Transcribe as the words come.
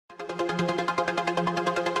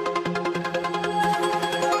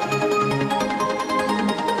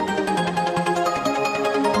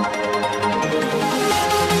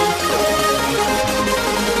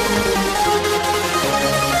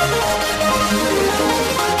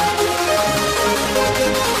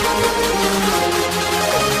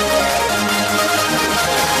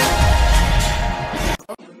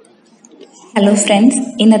Hello friends,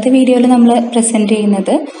 ഇന്നത്തെ വീഡിയോയിൽ നമ്മൾ പ്രസൻറ്റ്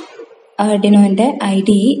ചെയ്യുന്നത് ആർഡിനോൻ്റെ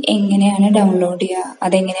IDE എങ്ങനെയാണ് ഡൗൺലോഡ് ചെയ്യുക,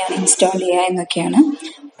 അതെങ്ങനെയാണ് ഇൻസ്റ്റാൾ ചെയ്യുക എന്നൊക്കെയാണ്.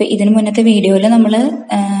 അപ്പോൾ ഇതിന് മുന്നത്തെ വീഡിയോയിൽ നമ്മൾ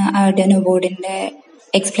ആർഡിനോ ബോർഡിൻ്റെ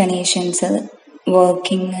എക്സ്പ്ലനേഷൻസ്,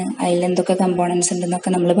 വർക്കിംഗ്, അതിലെന്തൊക്കെ കമ്പോണൻസ്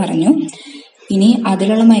ഉണ്ടെന്നൊക്കെ നമ്മൾ പറഞ്ഞു. ഇനി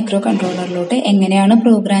അതിലുള്ള മൈക്രോ കൺട്രോളറിലോട്ട് എങ്ങനെയാണ്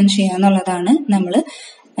പ്രോഗ്രാം ചെയ്യുക എന്നുള്ളതാണ് നമ്മൾ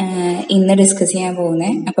ഇന്ന് ഡിസ്കസ് ചെയ്യാൻ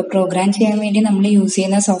പോകുന്നത്. അപ്പോൾ പ്രോഗ്രാം ചെയ്യാൻ വേണ്ടി നമ്മൾ യൂസ്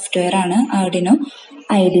ചെയ്യുന്ന സോഫ്റ്റ്വെയർ ആണ് ആർഡിനോ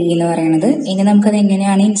IDE എന്ന് പറയുന്നത്. ഇനി നമുക്കത്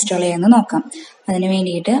എങ്ങനെയാണ് ഇൻസ്റ്റാൾ ചെയ്യാമെന്ന് നോക്കാം. അതിന്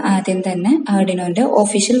വേണ്ടിയിട്ട് ആദ്യം തന്നെ ആർഡിനോൻ്റെ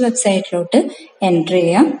ഒഫീഷ്യൽ വെബ്സൈറ്റിലോട്ട് എൻ്റർ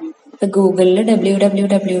ചെയ്യാം. ഇപ്പോൾ ഗൂഗിളിൽ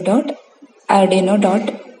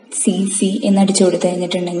www.arduino.cc എന്നടിച്ചു കൊടുത്തു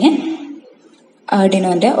കഴിഞ്ഞിട്ടുണ്ടെങ്കിൽ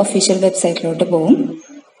ആർഡിനോൻ്റെ ഒഫീഷ്യൽ വെബ്സൈറ്റിലോട്ട് പോകും.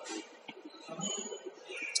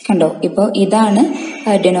 കണ്ടോ, ഇപ്പോൾ ഇതാണ്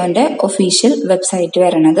ആർഡിനോൻ്റെ ഒഫീഷ്യൽ വെബ്സൈറ്റ്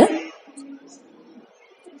വരണത്.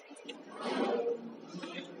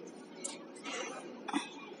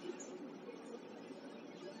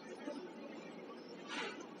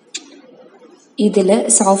 ഇതിൽ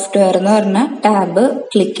സോഫ്റ്റ്വെയർ എന്ന് പറഞ്ഞ ടാബ്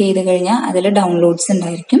ക്ലിക്ക് ചെയ്ത് കഴിഞ്ഞാൽ അതിൽ ഡൗൺലോഡ്സ്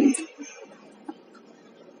ഉണ്ടായിരിക്കും.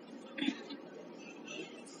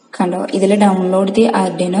 കണ്ടോ, ഇതിൽ ഡൗൺലോഡ് ദി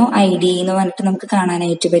ആർഡിനോ IDE എന്ന് പറഞ്ഞിട്ട് നമുക്ക്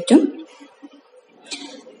കാണാനായിട്ട് പറ്റും.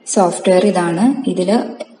 സോഫ്റ്റ്വെയർ ഇതാണ്. ഇതിൽ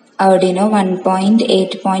ആർഡിനോ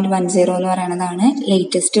 1.8.10 എന്ന് പറയുന്നതാണ്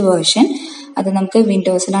ലേറ്റസ്റ്റ് വേർഷൻ. അത് നമുക്ക്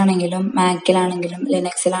വിൻഡോസിലാണെങ്കിലും മാക്കിലാണെങ്കിലും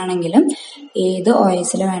ലിനക്സിലാണെങ്കിലും ഏത്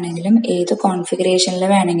OS വേണമെങ്കിലും ഏത് കോൺഫിഗറേഷനിൽ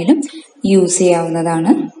വേണമെങ്കിലും യൂസ്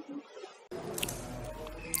ചെയ്യാവുന്നതാണ്.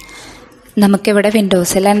 നമുക്കിവിടെ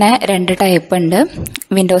വിൻഡോസിൽ തന്നെ 2 ടൈപ്പ് ഉണ്ട്.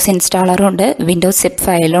 വിൻഡോസ് ഇൻസ്റ്റാളറും ഉണ്ട്, വിൻഡോസ് സിപ്പ്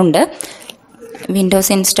ഫയലും ഉണ്ട്.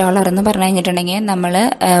 വിൻഡോസ് ഇൻസ്റ്റാളർ എന്ന് പറഞ്ഞു കഴിഞ്ഞിട്ടുണ്ടെങ്കിൽ നമ്മൾ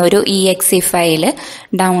ഒരു EXE ഫയൽ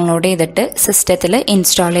ഡൗൺലോഡ് ചെയ്തിട്ട് സിസ്റ്റത്തിൽ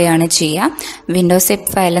ഇൻസ്റ്റാൾ ചെയ്യുകയാണ് ചെയ്യുക. വിൻഡോസ് സിപ്പ്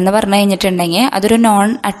ഫയൽ എന്ന് പറഞ്ഞു കഴിഞ്ഞിട്ടുണ്ടെങ്കിൽ അതൊരു നോൺ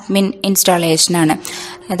അഡ്മിൻ ഇൻസ്റ്റാളേഷനാണ്.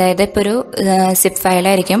 അതായത് ഇപ്പോൾ ഒരു സിപ്പ്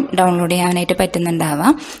ഫയലായിരിക്കും ഡൗൺലോഡ് ചെയ്യാനായിട്ട്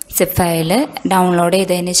പറ്റുന്നുണ്ടാവാം. സിപ്പ് ഫയൽ ഡൗൺലോഡ്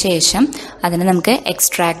ചെയ്തതിന് ശേഷം അതിനെ നമുക്ക്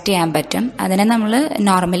എക്സ്ട്രാക്ട് ചെയ്യാൻ പറ്റും. അതിനെ നമ്മൾ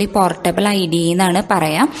നോർമലി പോർട്ടബിൾ IDE എന്നാണ്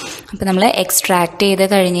പറയാം. അപ്പോൾ നമ്മൾ എക്സ്ട്രാക്ട് ചെയ്ത്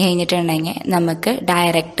കഴിഞ്ഞിട്ടുണ്ടെങ്കിൽ നമുക്ക്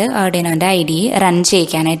ഡയറക്റ്റ് ആർഡിനോൻ്റെ IDE റൺ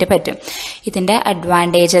ചെയ്യിക്കാനായിട്ട് പറ്റും. ഇതിൻ്റെ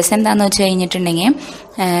അഡ്വാൻറ്റേജസ് എന്താണെന്ന് വെച്ച് കഴിഞ്ഞിട്ടുണ്ടെങ്കിൽ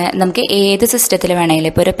നമുക്ക് ഏത് സിസ്റ്റത്തിൽ വേണമെങ്കിലും,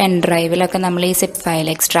 ഇപ്പോൾ ഒരു പെൻ ഡ്രൈവിലൊക്കെ നമ്മൾ ഈ zip file,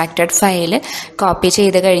 extracted file copy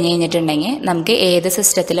ചെയ്ത് കഴിഞ്ഞിട്ടുണ്ടെങ്കിൽ നമുക്ക് ഏത്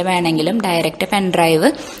സിസ്റ്റത്തിൽ വേണമെങ്കിലും ഡയറക്റ്റ് പെൻ ഡ്രൈവ്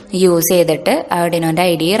യൂസ് ചെയ്തിട്ട് ആർഡിനോൻ്റെ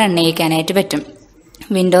IDE റൺ ചെയ്യിക്കാനായിട്ട് പറ്റും.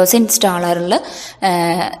 വിൻഡോസ് ഇൻസ്റ്റാളറിൽ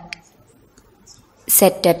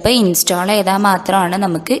സെറ്റപ്പ് ഇൻസ്റ്റാൾ ചെയ്താൽ മാത്രമാണ്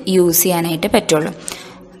നമുക്ക് യൂസ് ചെയ്യാനായിട്ട് പറ്റുള്ളൂ.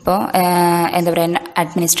 അപ്പോൾ എന്താ പറയുക,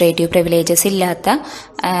 അഡ്മിനിസ്ട്രേറ്റീവ് പ്രിവിലേജസ് ഇല്ലാത്ത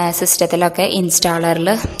സിസ്റ്റത്തിലൊക്കെ ഇൻസ്റ്റാളറിൽ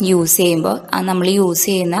യൂസ് ചെയ്യുമ്പോൾ നമ്മൾ യൂസ്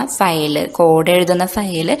ചെയ്യുന്ന ഫയൽ, കോഡ് എഴുതുന്ന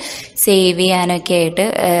ഫയൽ സേവ് ചെയ്യാനൊക്കെ ആയിട്ട്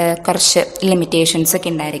കുറച്ച് ലിമിറ്റേഷൻസ് ഒക്കെ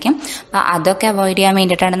ഉണ്ടായിരിക്കും. അപ്പോൾ അതൊക്കെ അവോയ്ഡ് ചെയ്യാൻ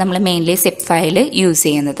വേണ്ടിയിട്ടാണ് നമ്മൾ മെയിൻലി സിപ്പ് ഫയൽ യൂസ്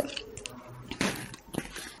ചെയ്യുന്നത്.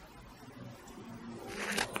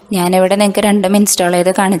 ഞാനിവിടെ നിങ്ങൾക്ക് രണ്ടും ഇൻസ്റ്റാൾ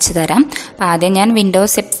ചെയ്ത് കാണിച്ചു തരാം. അപ്പോൾ ആദ്യം ഞാൻ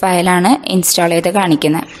വിൻഡോസ് സിപ്പ് ഫയലാണ് ഇൻസ്റ്റാൾ ചെയ്ത്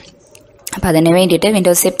കാണിക്കുന്നത്. അപ്പോൾ അതിന് വേണ്ടിയിട്ട്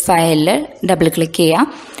വിൻഡോസ് സിപ്പ് ഫയലിൽ ഡബിൾ ക്ലിക്ക് ചെയ്യാം.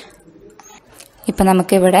 ഇപ്പോൾ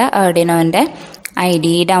നമുക്കിവിടെ ആർഡിനോൻ്റെ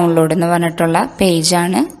IDE ഡൗൺലോഡ് എന്ന് പറഞ്ഞിട്ടുള്ള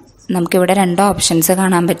പേജാണ്. നമുക്കിവിടെ 2 ഓപ്ഷൻസ്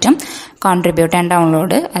കാണാൻ പറ്റും, കോൺട്രിബ്യൂട്ട് ആൻഡ്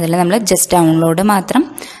ഡൗൺലോഡ്. അതിൽ നമ്മൾ ജസ്റ്റ് ഡൗൺലോഡ് മാത്രം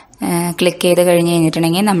ക്ലിക്ക് ചെയ്ത്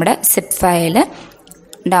കഴിഞ്ഞിട്ടുണ്ടെങ്കിൽ നമ്മുടെ സിപ്പ് ഫയൽ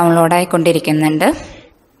ഡൗൺലോഡ് ആയിക്കൊണ്ടിരിക്കുന്നുണ്ട്.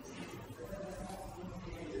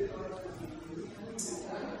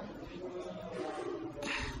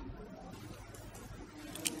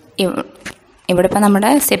 ഇവിടെ ഇപ്പോൾ നമ്മുടെ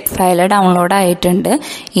സിപ്പ് ഫയൽ ഡൗൺലോഡ് ആയിട്ടുണ്ട്.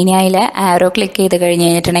 ഇനി അതിൽ ആരോ ക്ലിക്ക് ചെയ്ത്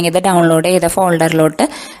കഴിഞ്ഞിട്ടുണ്ടെങ്കിൽ ഇത് ഡൗൺലോഡ് ചെയ്ത ഫോൾഡറിലോട്ട്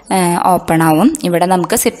ഓപ്പൺ ആവും. ഇവിടെ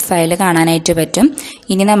നമുക്ക് സിപ്പ് ഫയൽ കാണാനായിട്ട് പറ്റും.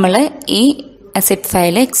 ഇനി നമ്മൾ ഈ സിപ്പ്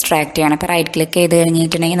ഫയൽ എക്സ്ട്രാക്ട് ചെയ്യണം. ഇപ്പോൾ റൈറ്റ് ക്ലിക്ക് ചെയ്ത്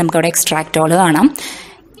കഴിഞ്ഞിട്ടുണ്ടെങ്കിൽ നമുക്കവിടെ എക്സ്ട്രാക്ട് ഓൾ കാണാം.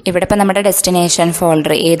 ഇവിടെ ഇപ്പോൾ നമ്മുടെ ഡെസ്റ്റിനേഷൻ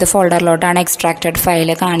ഫോൾഡർ, ഏത് ഫോൾഡറിലോട്ടാണ് എക്സ്ട്രാക്റ്റഡ് ഫയൽ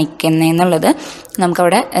കാണിക്കുന്നതെന്നുള്ളത്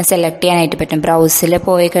നമുക്കവിടെ സെലക്ട് ചെയ്യാനായിട്ട് പറ്റും. ബ്രൗസിൽ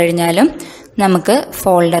പോയി കഴിഞ്ഞാലും നമുക്ക്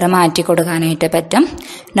ഫോൾഡർ മാറ്റി കൊടുക്കാനായിട്ട് പറ്റും.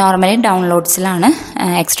 നോർമലി ഡൗൺലോഡ്സിലാണ്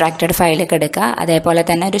എക്സ്ട്രാക്റ്റഡ് ഫയൽ എടുക്കുക. അതേപോലെ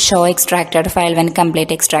തന്നെ ഒരു show extracted file when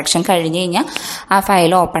complete extraction കഴിഞ്ഞ് കഴിഞ്ഞാൽ ആ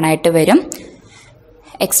ഫയൽ ഓപ്പൺ ആയിട്ട് വരും.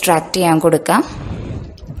 എക്സ്ട്രാക്ട് ചെയ്യാൻ കൊടുക്കാം.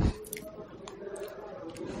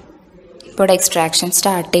 ഇപ്പോൾ എക്സ്ട്രാക്ഷൻ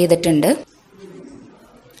സ്റ്റാർട്ട് ചെയ്തിട്ടുണ്ട്.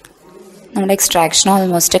 നമ്മുടെ എക്സ്ട്രാക്ഷൻ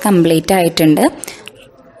ഓൾമോസ്റ്റ് കംപ്ലീറ്റ് ആയിട്ടുണ്ട്.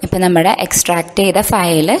 ഇപ്പോൾ നമ്മുടെ എക്സ്ട്രാക്ട് ചെയ്ത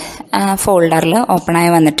ഫയൽ ഫോൾഡറിൽ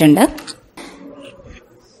ഓപ്പണായി വന്നിട്ടുണ്ട്.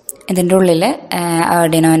 ഇതിൻ്റെ ഉള്ളിൽ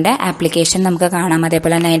ആർഡിനോൻ്റെ ആപ്ലിക്കേഷൻ നമുക്ക് കാണാം.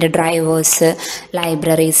 അതേപോലെ തന്നെ അതിൻ്റെ ഡ്രൈവേഴ്സ്,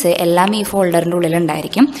 ലൈബ്രറീസ് എല്ലാം ഈ ഫോൾഡറിൻ്റെ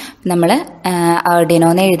ഉള്ളിലുണ്ടായിരിക്കും. നമ്മൾ ആർഡിനോ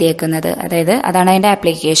എന്ന് എഴുതിയേക്കുന്നത്, അതായത് അതാണ് അതിൻ്റെ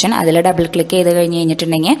ആപ്ലിക്കേഷൻ. അതിൽ ഡബിൾ ക്ലിക്ക് ചെയ്ത്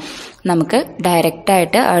കഴിഞ്ഞിട്ടുണ്ടെങ്കിൽ നമുക്ക്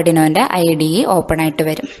ഡയറക്റ്റായിട്ട് ആർഡിനോൻ്റെ IDE ഓപ്പൺ ആയിട്ട്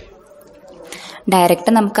വരും.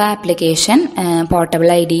 ഡയറക്റ്റ് നമുക്ക് ആപ്ലിക്കേഷൻ പോർട്ടബിൾ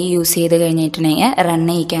ID യൂസ് ചെയ്ത് കഴിഞ്ഞിട്ടുണ്ടെങ്കിൽ റൺ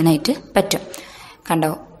ചെയ്യിക്കാനായിട്ട് പറ്റും.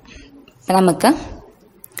 കണ്ടോ, അപ്പം നമുക്ക്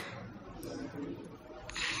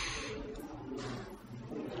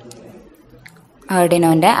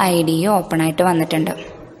ആർഡിനോൻ്റെ ID ഓപ്പൺ ആയിട്ട് വന്നിട്ടുണ്ട്.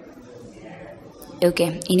 ഓക്കെ,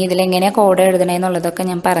 ഇനി ഇതിലെങ്ങനെയാണ് കോഡ് എഴുതണമെന്നുള്ളതൊക്കെ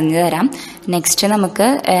ഞാൻ പറഞ്ഞു തരാം. നെക്സ്റ്റ് നമുക്ക്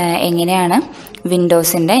എങ്ങനെയാണ്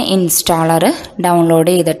വിൻഡോസിൻ്റെ ഇൻസ്റ്റാളർ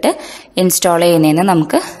ഡൗൺലോഡ് ചെയ്തിട്ട് ഇൻസ്റ്റാൾ ചെയ്യുന്നതെന്ന്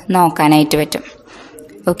നമുക്ക് നോക്കാനായിട്ട് പറ്റും.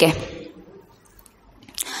 ഓക്കെ,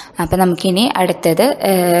 അപ്പോൾ നമുക്കിനി അടുത്തത്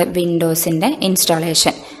വിൻഡോസിൻ്റെ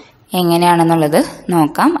ഇൻസ്റ്റാളേഷൻ എങ്ങനെയാണെന്നുള്ളത്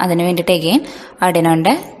നോക്കാം. അതിന് വേണ്ടിയിട്ട് എഗെയിൻ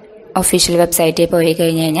ആർഡിനോൻ്റെ ഒഫീഷ്യൽ വെബ്സൈറ്റിൽ പോയി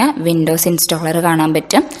കഴിഞ്ഞ് കഴിഞ്ഞാൽ വിൻഡോസ് ഇൻസ്റ്റാളർ കാണാൻ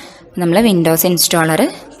പറ്റും. നമ്മൾ വിൻഡോസ് ഇൻസ്റ്റാളർ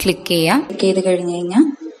ക്ലിക്ക് ചെയ്യാം. ക്ലിക്ക് ചെയ്ത് കഴിഞ്ഞ് കഴിഞ്ഞാൽ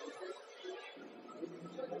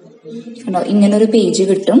കണ്ടോ ഇങ്ങനൊരു പേജ്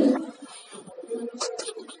കിട്ടും.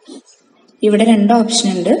 ഇവിടെ 2 ഓപ്ഷൻ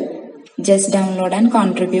ഉണ്ട്, just download and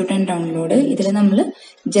contribute and download. ഇതിൽ നമ്മൾ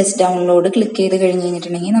ജസ്റ്റ് ഡൗൺലോഡ് ക്ലിക്ക് ചെയ്ത് കഴിഞ്ഞ്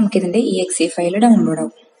കഴിഞ്ഞിട്ടുണ്ടെങ്കിൽ നമുക്കിതിന്റെ exe ഫയൽ ഡൗൺലോഡ്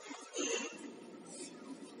ആവും.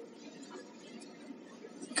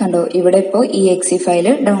 കണ്ടോ, ഇവിടെ ഇപ്പോൾ exe ഫയൽ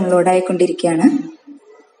ഡൗൺലോഡ് ആയിക്കൊണ്ടിരിക്കുകയാണ്.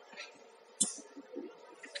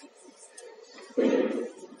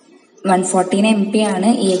 114 MB ആണ്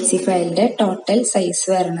exe ഫയലിന്റെ ടോട്ടൽ സൈസ്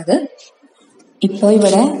വരുന്നത്. ഇപ്പോൾ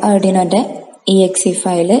ഇവിടെ ആർഡിനോന്റെ exe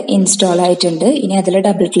ഫയൽ ഇൻസ്റ്റാൾ ആയിട്ടുണ്ട്. ഇനി അതിൽ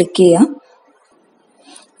ഡബിൾ ക്ലിക്ക് ചെയ്യാം.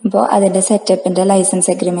 അപ്പോൾ അതിന്റെ സെറ്റപ്പിന്റെ ലൈസൻസ്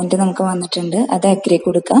അഗ്രിമെന്റ് നമുക്ക് വന്നിട്ടുണ്ട്, അത് അഗ്രി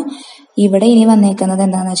കൊടുക്കാം. ഇവിടെ ഇനി വന്നേക്കുന്നത്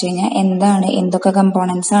എന്താണെന്ന് വെച്ച് കഴിഞ്ഞാൽ എന്തൊക്കെ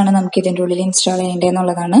കമ്പോണൻസ് ആണ് നമുക്ക് ഇതിൻ്റെ ഉള്ളിൽ ഇൻസ്റ്റാൾ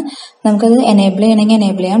ചെയ്യേണ്ടതെന്നുള്ളതാണ്. നമുക്കത് എനേബിൾ ചെയ്യണമെങ്കിൽ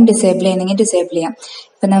എനേബിൾ ചെയ്യാം, ഡിസേബിൾ ചെയ്യണമെങ്കിൽ ഡിസേബിൾ ചെയ്യാം.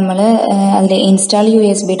 ഇപ്പം നമ്മൾ അതിൽ ഇൻസ്റ്റാൾ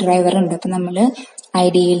USB ഡ്രൈവർ ഉണ്ട്. അപ്പം നമ്മൾ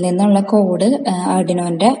IDEയിൽ നിന്നുള്ള കോഡ്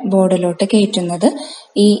ആർഡിനോന്റെ ബോർഡിലോട്ട് കയറ്റുന്നത്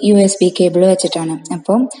ഈ USB കേബിൾ വെച്ചിട്ടാണ്.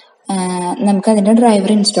 അപ്പോൾ നമുക്ക് അതിന്റെ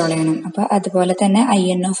ഡ്രൈവർ ഇൻസ്റ്റാൾ ചെയ്യണം. അപ്പോൾ അതുപോലെ തന്നെ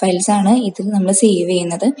INO ഫയൽസ് ആണ് ഇതിൽ നമ്മൾ സേവ്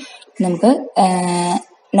ചെയ്യുന്നത്. നമുക്ക്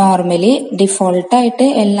നോർമലി ഡിഫോൾട്ടായിട്ട്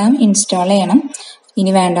എല്ലാം ഇൻസ്റ്റാൾ ചെയ്യണം.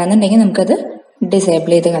 ഇനി വേണ്ടാന്നുണ്ടെങ്കിൽ നമുക്കത്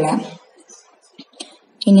ഡിസേബിൾ ചെയ്ത് കളയാം.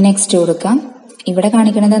 ഇനി നെക്സ്റ്റ് കൊടുക്കാം. ഇവിടെ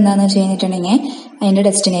കാണിക്കുന്നത് എന്താണെന്ന് വെച്ച് കഴിഞ്ഞിട്ടുണ്ടെങ്കിൽ അതിന്റെ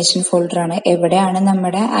ഡെസ്റ്റിനേഷൻ ഫോൾഡറാണ്. എവിടെയാണ്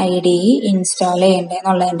നമ്മുടെ IDE ഇൻസ്റ്റാൾ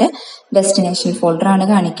ചെയ്യേണ്ടതെന്നുള്ളതിന്റെ ഡെസ്റ്റിനേഷൻ ഫോൾഡറാണ്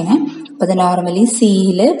കാണിക്കുന്നത്. അപ്പോൾ അത് നോർമലി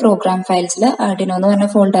Cയില് പ്രോഗ്രാം ഫയൽസിൽ ആർഡിനോ എന്ന് പറഞ്ഞ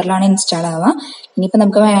ഫോൾഡറിലാണ് ഇൻസ്റ്റാൾ ആവുക. ഇനിയിപ്പോൾ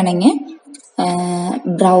നമുക്ക് വേണമെങ്കിൽ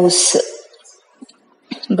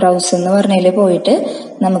ബ്രൗസ് എന്ന് പറഞ്ഞതിൽ പോയിട്ട്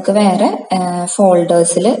നമുക്ക് വേറെ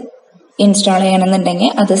ഫോൾഡേഴ്സിൽ ഇൻസ്റ്റാൾ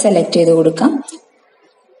ചെയ്യണമെന്നുണ്ടെങ്കിൽ അത് സെലക്ട് ചെയ്ത് കൊടുക്കാം.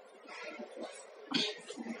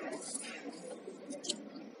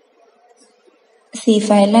 C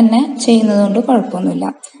ഫയൽ തന്നെ ചെയ്യുന്നത് കൊണ്ട് കുഴപ്പമൊന്നുമില്ല.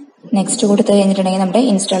 നെക്സ്റ്റ് കൊടുത്തു കഴിഞ്ഞിട്ടുണ്ടെങ്കിൽ നമ്മുടെ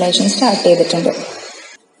ഇൻസ്റ്റാളേഷൻ സ്റ്റാർട്ട് ചെയ്തിട്ടുണ്ട്.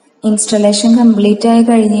 ഇൻസ്റ്റാളേഷൻ കംപ്ലീറ്റ് ആയി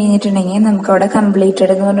കഴിഞ്ഞ് കഴിഞ്ഞിട്ടുണ്ടെങ്കിൽ നമുക്ക് അവിടെ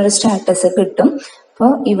കംപ്ലീറ്റഡ് എന്ന് പറഞ്ഞൊരു സ്റ്റാറ്റസ് കിട്ടും.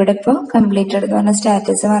 അപ്പോൾ ഇവിടെ ഇപ്പോൾ കംപ്ലീറ്റഡ് എന്ന് പറഞ്ഞ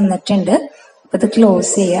സ്റ്റാറ്റസ് വന്നിട്ടുണ്ട്. അപ്പോൾ ഇത്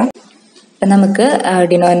ക്ലോസ് ചെയ്യാം. അപ്പം നമുക്ക്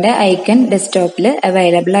ആർഡിനോന്റെ ഐക്കൺ ഡെസ്ക്ടോപ്പിൽ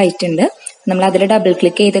അവൈലബിൾ ആയിട്ടുണ്ട്. നമ്മൾ അതിൽ ഡബിൾ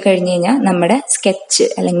ക്ലിക്ക് ചെയ്ത് കഴിഞ്ഞ് കഴിഞ്ഞാൽ നമ്മുടെ സ്കെച്ച്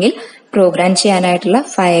അല്ലെങ്കിൽ പ്രോഗ്രാം ചെയ്യാനായിട്ടുള്ള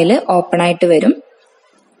ഫയൽ ഓപ്പൺ ആയിട്ട് വരും.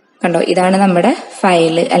 കണ്ടോ, ഇതാണ് നമ്മുടെ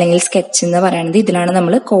ഫയല് അല്ലെങ്കിൽ സ്കെച്ച് എന്ന് പറയുന്നത്. ഇതിലാണ്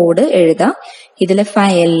നമ്മൾ കോഡ് എഴുതുക. ഇതിൽ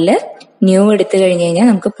ഫയലില് ന്യൂ എടുത്തു കഴിഞ്ഞ് കഴിഞ്ഞാൽ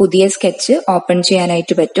നമുക്ക് പുതിയ സ്കെച്ച് ഓപ്പൺ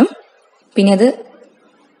ചെയ്യാനായിട്ട് പറ്റും. പിന്നെ അത്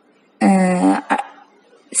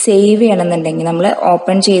സേവ് ചെയ്യണമെന്നുണ്ടെങ്കിൽ നമ്മൾ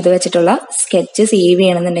ഓപ്പൺ ചെയ്ത് വെച്ചിട്ടുള്ള സ്കെച്ച് സേവ്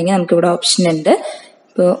ചെയ്യണമെന്നുണ്ടെങ്കിൽ നമുക്ക് ഇവിടെ ഓപ്ഷൻ ഉണ്ട്.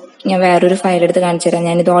 ഇപ്പോൾ ഞാൻ വേറൊരു ഫയൽ എടുത്ത് കാണിച്ചു തരാം.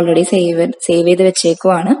 ഞാനിത് ഓൾറെഡി സേവ് ചെയ്ത്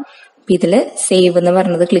വെച്ചേക്കുവാണ്. അപ്പം ഇതിൽ സേവ് എന്ന്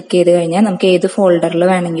പറഞ്ഞത് ക്ലിക്ക് ചെയ്ത് കഴിഞ്ഞാൽ നമുക്ക് ഏത് ഫോൾഡറിൽ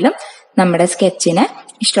വേണമെങ്കിലും നമ്മുടെ സ്കെച്ചിനെ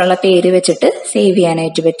ഇഷ്ടമുള്ള പേര് വെച്ചിട്ട് സേവ്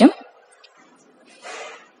ചെയ്യാനായിട്ട് പറ്റും.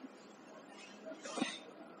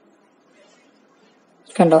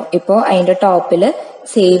 കണ്ടോ, ഇപ്പോൾ അതിന്റെ ടോപ്പിൽ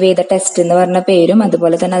സേവ് ചെയ്ത ടെസ്റ്റ് എന്ന് പറഞ്ഞ പേരും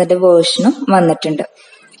അതുപോലെ തന്നെ അതിന്റെ വേർഷനും വന്നിട്ടുണ്ട്.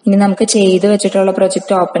 ഇനി നമുക്ക് ചെയ്ത് വെച്ചിട്ടുള്ള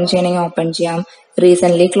പ്രൊജക്ട് ഓപ്പൺ ചെയ്യണമെങ്കിൽ ഓപ്പൺ ചെയ്യാം,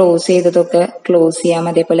 റീസെന്റ് ക്ലോസ് ചെയ്തതൊക്കെ ക്ലോസ് ചെയ്യാം.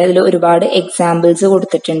 അതേപോലെ അതിൽ ഒരുപാട് എക്സാമ്പിൾസ്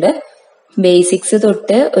കൊടുത്തിട്ടുണ്ട്. ബേസിക്സ്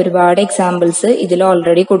തൊട്ട് ഒരുപാട് എക്സാമ്പിൾസ് ഇതിൽ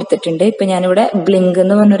ഓൾറെഡി കൊടുത്തിട്ടുണ്ട്. ഇപ്പൊ ഞാനിവിടെ ബ്ലിങ്ക്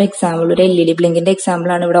എന്ന് പറഞ്ഞൊരു എക്സാമ്പിൾ, ഒരു LED ബ്ലിങ്കിന്റെ എക്സാമ്പിൾ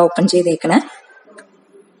ആണ് ഇവിടെ ഓപ്പൺ ചെയ്തേക്കണേ.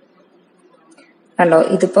 കണ്ടോ,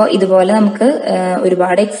 ഇതിപ്പോ ഇതുപോലെ നമുക്ക്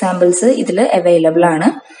ഒരുപാട് എക്സാമ്പിൾസ് ഇതിൽ അവൈലബിൾ ആണ്.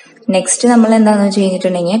 നെക്സ്റ്റ് നമ്മൾ എന്താണെന്ന് വെച്ച്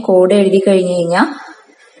കഴിഞ്ഞിട്ടുണ്ടെങ്കിൽ കോഡ് എഴുതി കഴിഞ്ഞ് കഴിഞ്ഞാൽ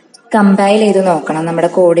കമ്പൈൽ ചെയ്ത് നോക്കണം. നമ്മുടെ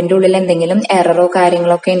കോഡിന്റെ ഉള്ളിൽ എന്തെങ്കിലും എററോ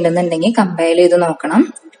കാര്യങ്ങളോ ഒക്കെ ഉണ്ടെന്നുണ്ടെങ്കിൽ കമ്പൈൽ ചെയ്ത് നോക്കണം.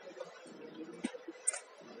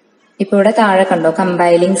 ഇപ്പൊ ഇവിടെ താഴെ കണ്ടോ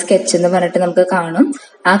കമ്പൈലിംഗ് സ്കെച്ച് എന്ന് പറഞ്ഞിട്ട് നമുക്ക് കാണും.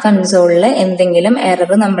 ആ കൺസോളിൽ എന്തെങ്കിലും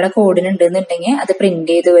എറർ നമ്മുടെ കോഡിന് ഉണ്ടെന്നുണ്ടെങ്കിൽ അത്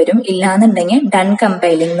പ്രിന്റ് ചെയ്ത് വരും. ഇല്ലാന്നുണ്ടെങ്കിൽ ഡൺ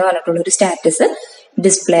കമ്പൈലിംഗ് എന്ന് പറഞ്ഞിട്ടുള്ള ഒരു സ്റ്റാറ്റസ്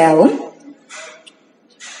ഡിസ്പ്ലേ ആവും.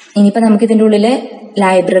 ഇനിയിപ്പോ നമുക്ക് ഇതിന്റെ ഉള്ളില്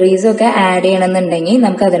ലൈബ്രറീസ് ഒക്കെ ആഡ് ചെയ്യണമെന്നുണ്ടെങ്കിൽ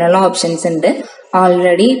നമുക്ക് അതിനുള്ള ഓപ്ഷൻസ് ഉണ്ട്.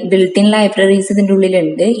 ഓൾറെഡി ബിൽറ്റ് ഇൻ ലൈബ്രറീസ് ഇതിന്റെ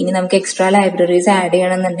ഉള്ളിലുണ്ട്. ഇനി നമുക്ക് എക്സ്ട്രാ ലൈബ്രറീസ് ആഡ്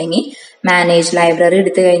ചെയ്യണമെന്നുണ്ടെങ്കിൽ മാനേജ് ലൈബ്രറി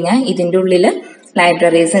എടുത്തു കഴിഞ്ഞാൽ ഇതിന്റെ ഉള്ളിൽ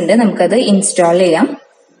ലൈബ്രറീസ് ഉണ്ട്, നമുക്കത് ഇൻസ്റ്റാൾ ചെയ്യാം.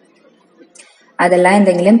 അതല്ല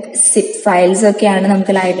എന്തെങ്കിലും സിപ്പ് ഫയൽസ് ഒക്കെയാണ്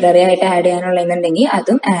നമുക്ക് ലൈബ്രറി ആയിട്ട് ആഡ് ചെയ്യാനുള്ളതെന്നുണ്ടെങ്കിൽ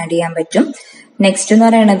അതും ആഡ് ചെയ്യാൻ പറ്റും. നെക്സ്റ്റ് എന്ന്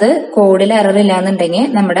പറയുന്നത് കോഡിൽ എറർ ഇല്ലാന്നുണ്ടെങ്കിൽ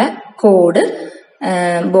നമ്മുടെ കോഡ്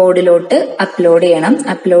ബോർഡിലോട്ട് അപ്ലോഡ് ചെയ്യണം.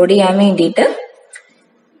 അപ്ലോഡ് ചെയ്യാൻ വേണ്ടിയിട്ട്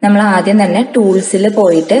നമ്മൾ ആദ്യം തന്നെ ടൂൾസിൽ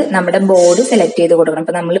പോയിട്ട് നമ്മുടെ ബോർഡ് സെലക്ട് ചെയ്ത് കൊടുക്കണം.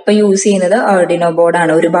 അപ്പൊ നമ്മളിപ്പോ യൂസ് ചെയ്യുന്നത് ആർഡിനോ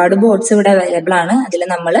ബോർഡാണ്. ഒരുപാട് ബോർഡ്സ് ഇവിടെ അവൈലബിൾ ആണ്. അതിൽ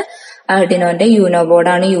നമ്മൾ ആർഡിനോന്റെ യൂനോ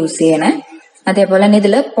ബോർഡാണ് യൂസ് ചെയ്യണേ. അതേപോലെ തന്നെ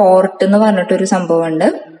ഇതിൽ പോർട്ട് എന്ന് പറഞ്ഞിട്ടൊരു സംഭവമുണ്ട്.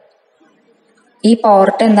 ഈ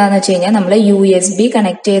പോർട്ട് എന്താന്ന് വെച്ച് കഴിഞ്ഞാൽ നമ്മൾ USB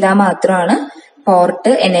കണക്ട് ചെയ്താൽ മാത്രമാണ്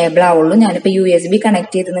പോർട്ട് എനേബിൾ ആവുള്ളൂ. ഞാനിപ്പോ USB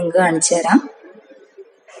കണക്ട് ചെയ്ത് നിങ്ങൾക്ക് കാണിച്ചു തരാം.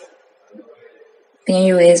 ഞാൻ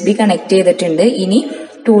USB കണക്ട് ചെയ്തിട്ടുണ്ട്. ഇനി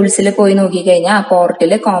ടൂൾസിൽ പോയി നോക്കിക്കഴിഞ്ഞാൽ ആ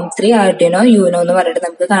പോർട്ടിൽ COM3 ആർഡിനോ യൂനോ എന്ന് പറഞ്ഞിട്ട്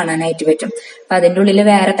നമുക്ക് കാണാനായിട്ട് പറ്റും. അപ്പൊ അതിന്റെ ഉള്ളിൽ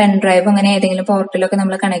വേറെ പെൻ ഡ്രൈവ് അങ്ങനെ ഏതെങ്കിലും പോർട്ടിലൊക്കെ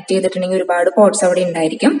നമ്മൾ കണക്ട് ചെയ്തിട്ടുണ്ടെങ്കിൽ ഒരുപാട് പോർട്ട്സ് അവിടെ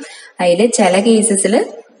ഉണ്ടായിരിക്കും. അതിൽ ചില കേസസിൽ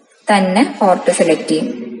തന്നെ പോർട്ട് സെലക്ട് ചെയ്യും.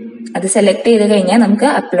 അത് സെലക്ട് ചെയ്ത് കഴിഞ്ഞാൽ നമുക്ക്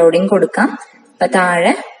അപ്ലോഡിങ് കൊടുക്കാം. അപ്പൊ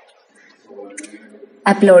താഴെ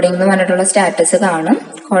അപ്ലോഡിംഗ് എന്ന് പറഞ്ഞിട്ടുള്ള സ്റ്റാറ്റസ് കാണും.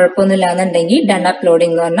 കുഴപ്പമൊന്നുമില്ല എന്നുണ്ടെങ്കിൽ ഡൺ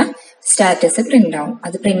അപ്ലോഡിംഗ് എന്ന് പറഞ്ഞ സ്റ്റാറ്റസ് പ്രിന്റ് ആവും.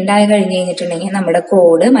 അത് പ്രിന്റ് ആയി കഴിഞ്ഞ് കഴിഞ്ഞിട്ടുണ്ടെങ്കിൽ നമ്മുടെ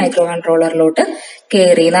കോഡ് മൈക്രോ കൺട്രോളറിലോട്ട്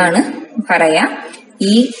കയറിയെന്നാണ് പറയാ.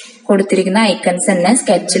 ഈ കൊടുത്തിരിക്കുന്ന ഐക്കൺസ് തന്നെ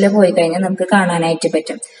സ്കെച്ചിൽ പോയി കഴിഞ്ഞാൽ നമുക്ക് കാണാനായിട്ട്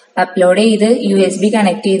പറ്റും. അപ്ലോഡ് ചെയ്ത് USB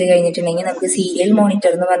കണക്ട് ചെയ്ത് കഴിഞ്ഞിട്ടുണ്ടെങ്കിൽ നമുക്ക് സീരിയൽ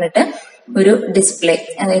മോണിറ്റർ എന്ന് പറഞ്ഞിട്ട് ഒരു ഡിസ്പ്ലേ,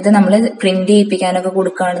 അതായത് നമ്മൾ പ്രിന്റ് ചെയ്യിപ്പിക്കാനൊക്കെ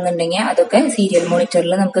കൊടുക്കുകയാണെന്നുണ്ടെങ്കിൽ അതൊക്കെ സീരിയൽ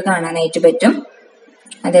മോണിറ്ററിൽ നമുക്ക് കാണാനായിട്ട് പറ്റും.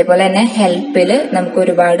 അതേപോലെ തന്നെ ഹെൽപ്പിൽ നമുക്ക്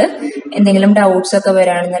ഒരുപാട് എന്തെങ്കിലും ഡൗട്ട്സ് ഒക്കെ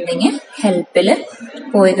വരാണെന്നുണ്ടെങ്കിൽ ഹെൽപ്പിൽ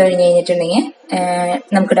പോയി കഴിഞ്ഞ് കഴിഞ്ഞിട്ടുണ്ടെങ്കിൽ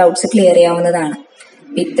നമുക്ക് ഡൗട്ട്സ് ക്ലിയർ ചെയ്യാവുന്നതാണ്.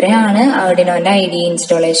 ഇത്രയാണ് ആർഡിനോന്റെ IDE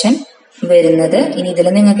ഇൻസ്റ്റാളേഷൻ വരുന്നത്. ഇനി ഇതിൽ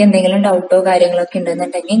നിങ്ങൾക്ക് എന്തെങ്കിലും ഡൗട്ടോ കാര്യങ്ങളൊക്കെ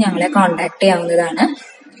ഉണ്ടെന്നുണ്ടെങ്കിൽ ഞങ്ങളെ കോൺടാക്ട് ചെയ്യാവുന്നതാണ്.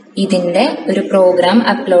 ഇതിന്റെ ഒരു പ്രോഗ്രാം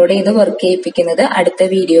അപ്ലോഡ് ചെയ്ത് വർക്ക് ചെയ്യിപ്പിക്കുന്നത് അടുത്ത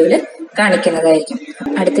വീഡിയോയിൽ കാണിക്കുന്നതായിരിക്കും.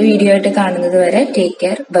 അടുത്ത വീഡിയോ ആയിട്ട് കാണുന്നത് വരെ ടേക്ക്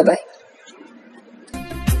കെയർ, ബൈ.